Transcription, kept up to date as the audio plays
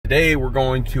today we're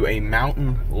going to a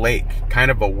mountain lake, kind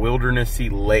of a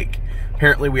wildernessy lake.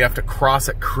 Apparently we have to cross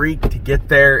a creek to get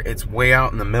there. It's way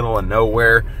out in the middle of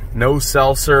nowhere, no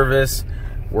cell service.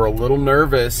 We're a little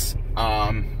nervous,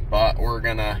 but we're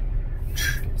gonna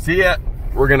see ya.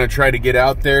 We're gonna try to get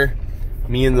out there.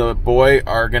 Me and the boy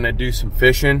are gonna do some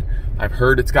fishing. I've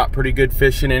heard it's got pretty good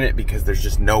fishing in it because there's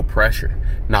just no pressure.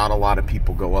 Not a lot of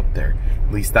people go up there.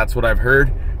 At least that's what I've heard,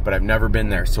 but I've never been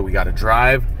there. So we gotta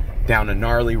drive down a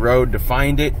gnarly road to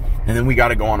find it, and then we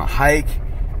gotta go on a hike,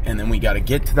 and then we gotta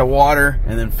get to the water,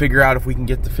 and then figure out if we can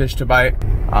get the fish to bite.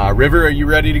 River, are you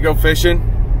ready to go fishing?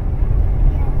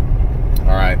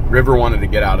 All right, River wanted to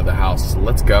get out of the house, so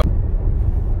let's go.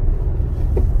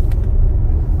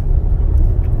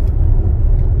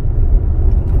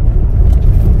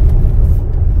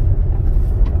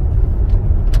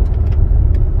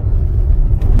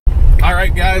 All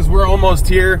right, guys, we're almost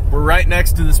here. We're right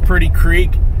next to this pretty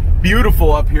creek.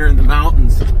 Beautiful up here in the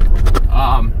mountains.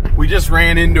 We just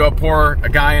ran into a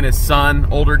guy and his son,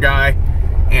 older guy,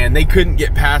 and they couldn't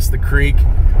get past the creek.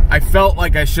 I felt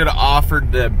like I should have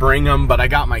offered to bring them, but I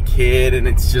got my kid, and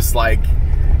it's just like,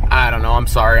 I don't know, I'm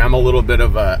sorry. I'm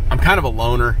kind of a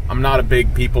loner. I'm not a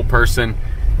big people person,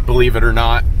 believe it or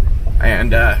not.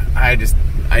 And I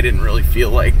didn't really feel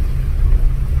like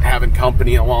having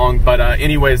company along. But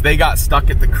anyways, they got stuck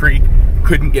at the creek,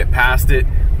 couldn't get past it.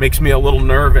 Makes me a little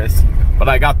nervous, but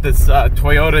I got this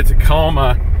Toyota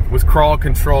Tacoma with crawl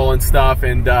control and stuff,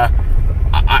 and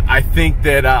I think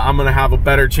that I'm gonna have a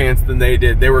better chance than they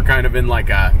did. They were kind of in like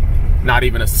not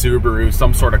even a Subaru,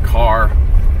 some sort of car,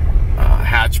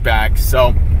 hatchback.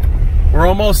 So we're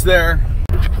almost there.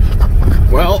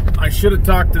 Well, I should have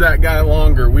talked to that guy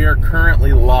longer. We are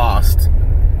currently lost,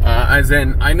 as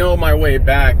in I know my way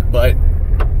back, but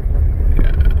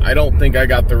I don't think I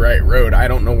got the right road. I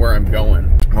don't know where I'm going.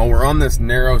 Well, we're on this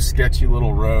narrow, sketchy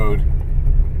little road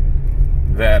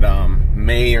that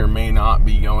may or may not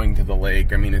be going to the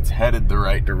lake. I mean, it's headed the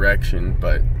right direction,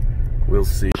 but we'll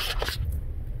see.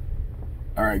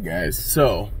 All right, guys,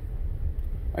 so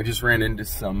I just ran into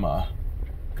some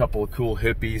couple of cool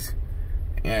hippies,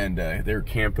 and they're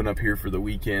camping up here for the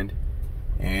weekend.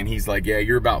 And he's like, yeah,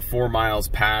 you're about 4 miles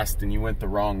past and you went the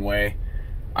wrong way.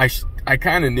 I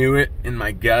kind of knew it in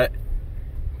my gut,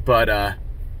 but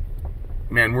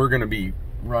man, we're gonna be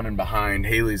running behind.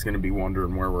 Haley's gonna be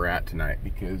wondering where we're at tonight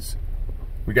because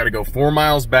we got to go 4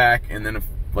 miles back, and then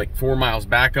like 4 miles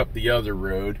back up the other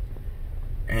road,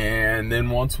 and then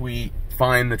once we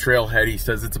find the trailhead, he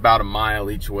says it's about a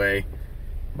mile each way,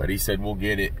 but he said we'll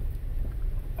get it.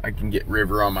 I can get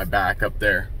River on my back up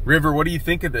there. River, what do you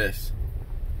think of this?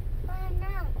 A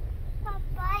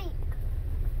bike.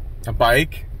 A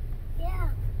bike? Yeah.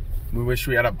 We wish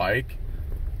we had a bike.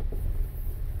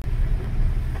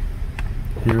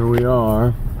 Here we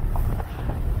are.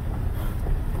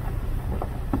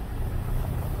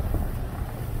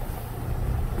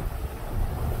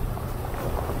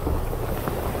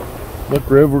 Look,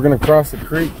 Riv, we're gonna cross the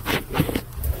creek.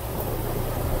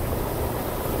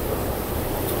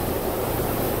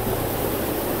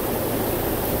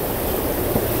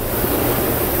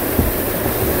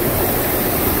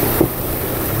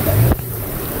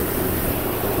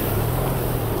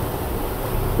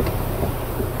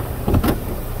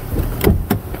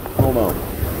 Hold on.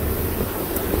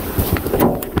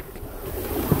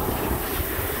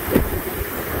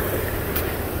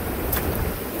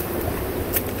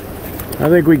 I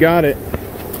think we got it.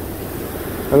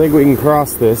 I think we can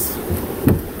cross this.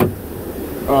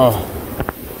 Oh,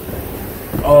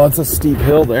 it's a steep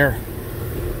hill there.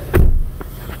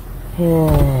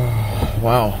 Oh,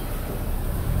 wow.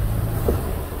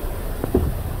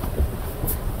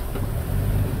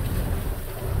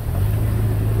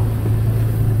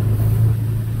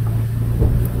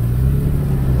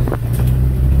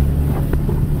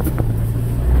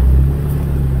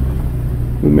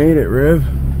 We made it, Riv.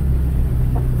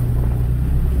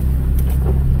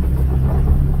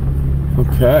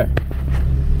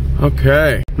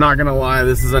 Okay. Not gonna lie,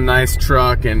 this is a nice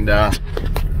truck, and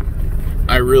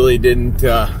I really did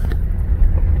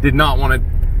not want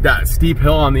that steep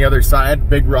hill on the other side,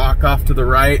 big rock off to the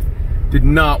right. Did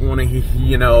not want to,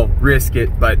 you know, risk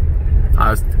it, but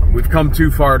we've come too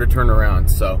far to turn around.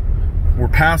 So we're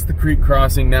past the creek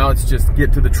crossing. Now it's just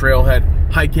get to the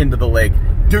trailhead, hike into the lake,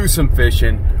 do some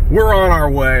fishing. We're on our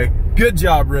way. Good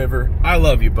job, River. I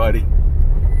love you, buddy.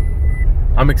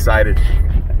 I'm excited.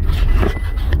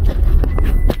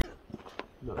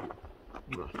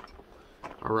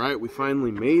 All right, we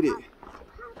finally made it.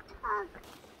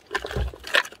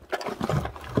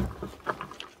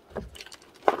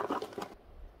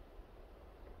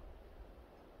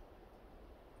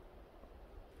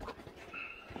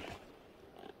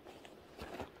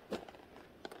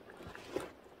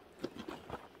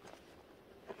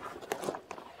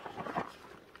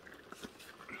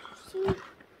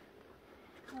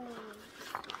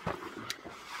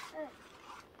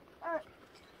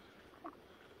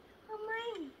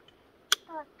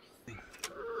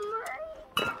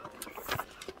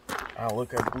 Oh,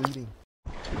 look, I'm bleeding.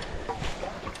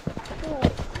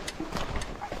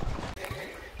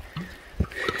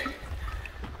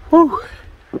 Whew.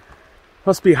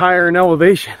 Must be higher in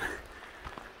elevation.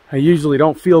 I usually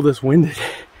don't feel this winded.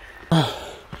 I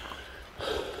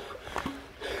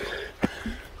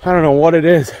don't know what it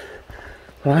is,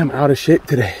 but I'm out of shape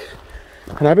today.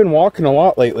 And I've been walking a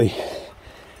lot lately.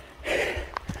 I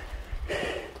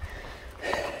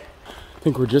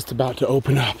think we're just about to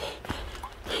open up.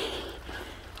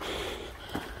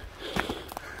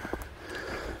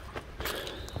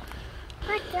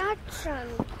 I got some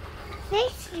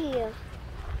fish here.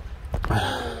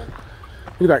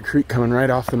 Look at that creek coming right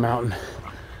off the mountain.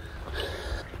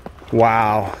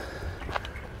 Wow.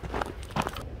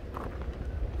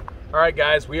 All right,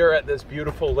 guys, we are at this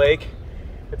beautiful lake.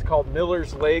 It's called Miller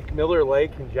Lake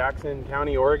in Jackson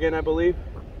County, Oregon, I believe.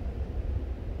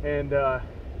 And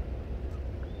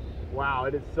wow,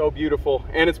 it is so beautiful.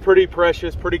 And it's pretty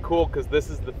precious, pretty cool, because this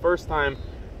is the first time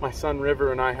my son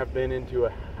River and I have been into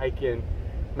a hiking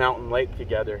mountain lake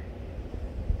together.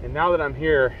 And now that I'm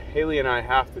here, Haley and I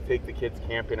have to take the kids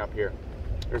camping up here.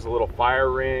 There's a little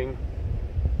fire ring.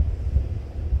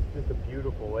 Just a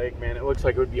beautiful lake, man. It looks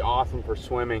like it would be awesome for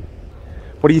swimming.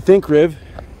 What do you think, Riv?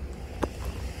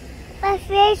 We're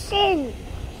fishing.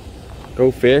 Go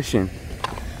fishing.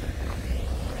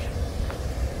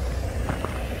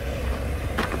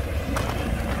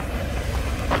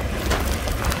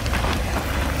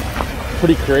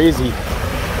 Pretty crazy.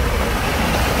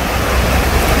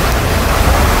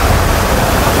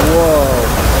 Whoa.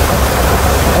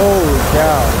 Holy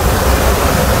cow.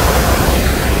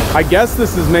 I guess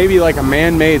this is maybe like a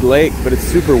man-made lake, but it's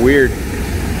super weird.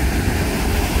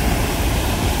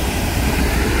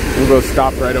 We'll go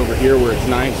stop right over here where it's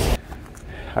nice.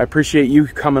 I appreciate you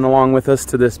coming along with us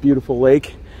to this beautiful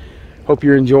lake. Hope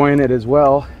you're enjoying it as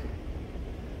well.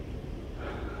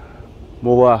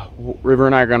 River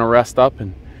and I are gonna rest up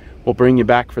and we'll bring you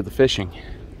back for the fishing.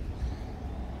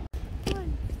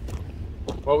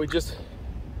 Well, we just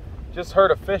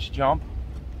heard a fish jump.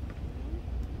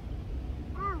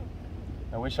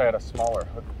 I wish I had a smaller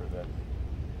hook for this.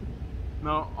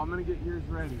 No, I'm gonna get yours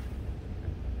ready.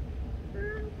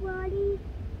 Buddy.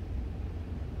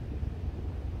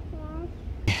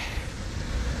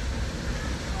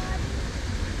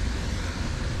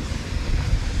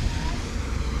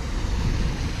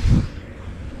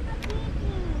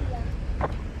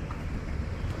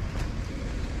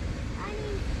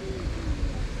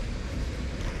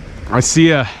 I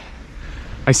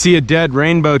see a dead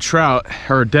rainbow trout,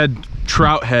 or a dead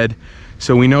trout head,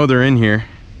 so we know they're in here.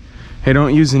 Hey,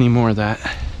 don't use any more of that.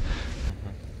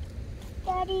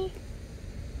 Daddy,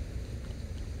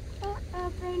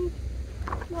 open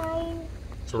my...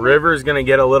 So River's gonna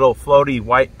get a little floaty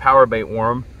white power bait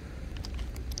worm.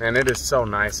 Man, it is so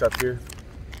nice up here.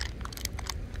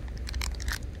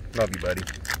 Love you, buddy.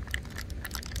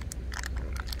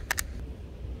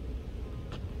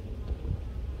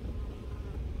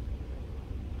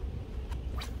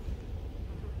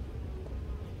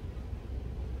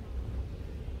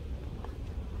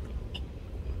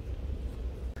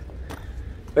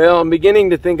 Well, I'm beginning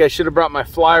to think I should have brought my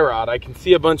fly rod. I can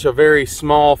see a bunch of very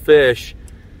small fish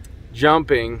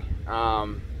jumping,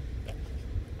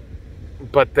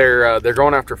 but they're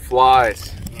going after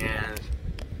flies, and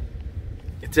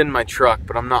it's in my truck,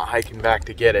 but I'm not hiking back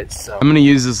to get it. So I'm gonna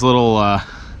use this little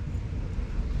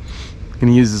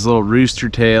rooster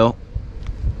tail.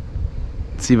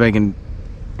 See if I can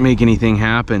make anything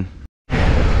happen.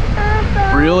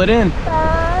 Reel it in.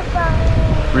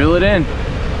 Reel it in.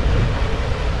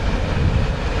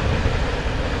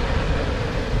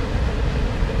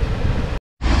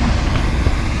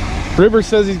 River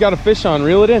says he's got a fish on.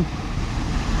 Reel it in.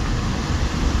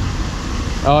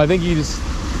 Oh, I think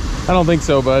I don't think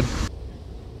so, bud.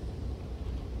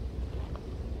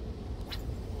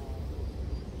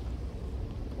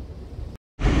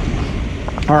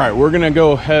 All right, we're gonna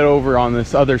go head over on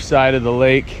this other side of the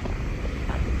lake,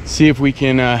 see if we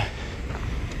can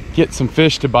get some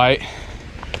fish to bite.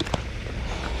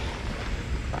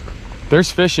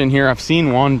 There's fish in here. I've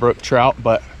seen one brook trout,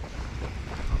 but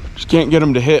just can't get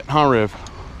them to hit, huh, Riv?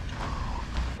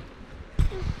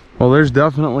 Well, there's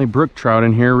definitely brook trout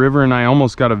in here. River and I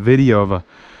almost got a video of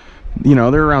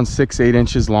they're around 6-8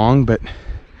 inches long, but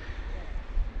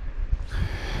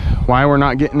why we're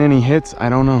not getting any hits, I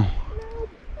don't know.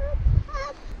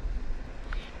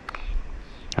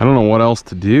 I don't know what else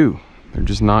to do. They're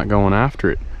just not going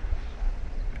after it.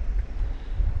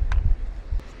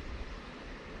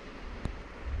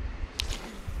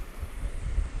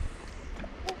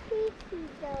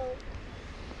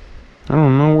 I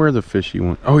don't know where the fishy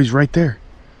went. Oh, he's right there.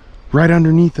 Right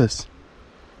underneath us.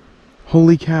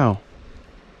 Holy cow.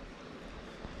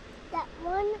 That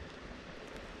one.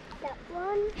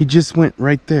 He just went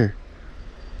right there.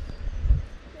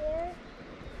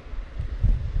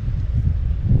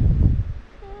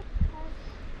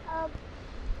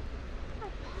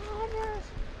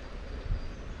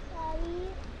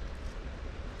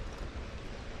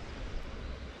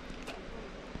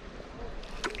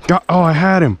 Here. Oh, I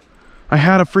had him. I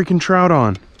had a freaking trout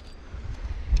on.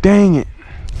 Dang it.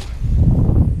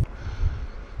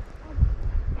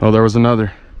 Oh, there was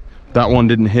another. That one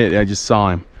didn't hit. I just saw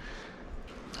him.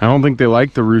 I don't think they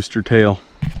like the rooster tail.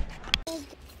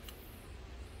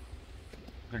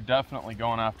 They're definitely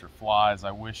going after flies.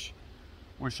 I wish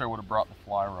I would have brought the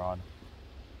fly rod.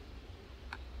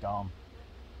 Dumb.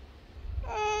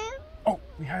 Oh,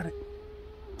 we had it.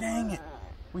 Dang it.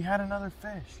 We had another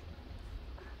fish.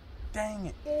 Dang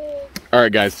it. All right,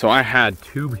 guys, so I had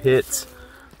 2 hits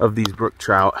of these brook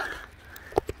trout.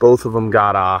 Both of them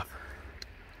got off.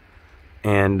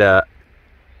 And I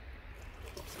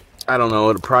don't know,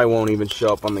 it probably won't even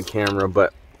show up on the camera,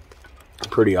 but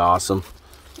pretty awesome.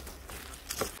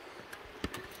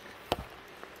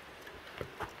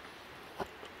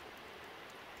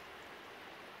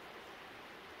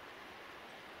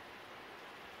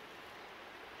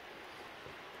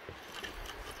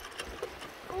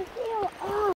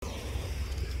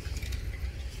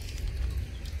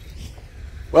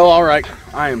 Well, all right,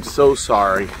 I am so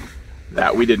sorry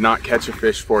that we did not catch a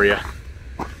fish for you.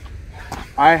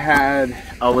 I had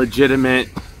a legitimate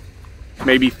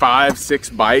maybe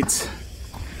 5-6 bites,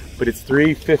 but it's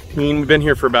 3:15. We've been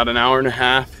here for about an hour and a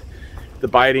half. The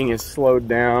biting is slowed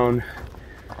down.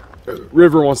 The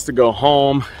river wants to go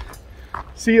home.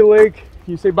 See you, lake.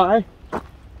 Can you say bye?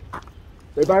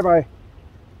 Say bye-bye.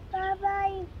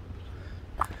 Bye-bye.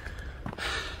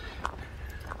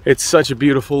 It's such a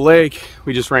beautiful lake.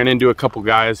 We just ran into a couple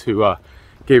guys who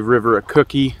gave River a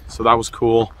cookie, so that was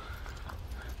cool.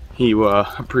 He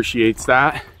appreciates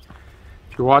that.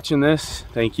 If you're watching this,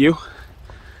 thank you.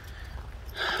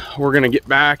 We're gonna get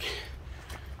back,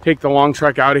 take the long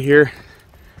trek out of here.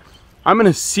 I'm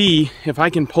gonna see if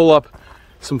I can pull up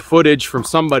some footage from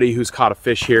somebody who's caught a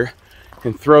fish here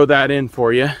and throw that in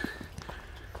for you.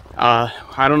 I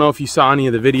don't know if you saw any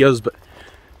of the videos, but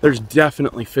there's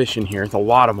definitely fish in here. There's a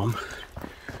lot of them.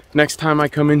 Next time I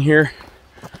come in here,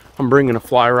 I'm bringing a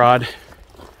fly rod.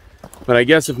 But I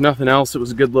guess if nothing else, it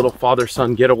was a good little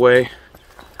father-son getaway.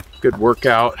 Good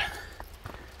workout.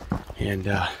 And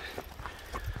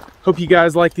hope you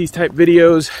guys like these type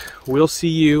videos. We'll see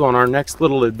you on our next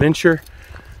little adventure.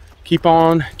 Keep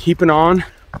on keeping on.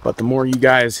 But the more you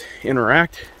guys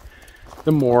interact,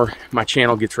 the more my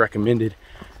channel gets recommended.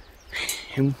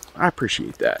 And I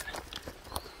appreciate that.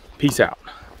 Peace out.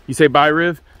 You say bye,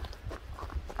 Riv?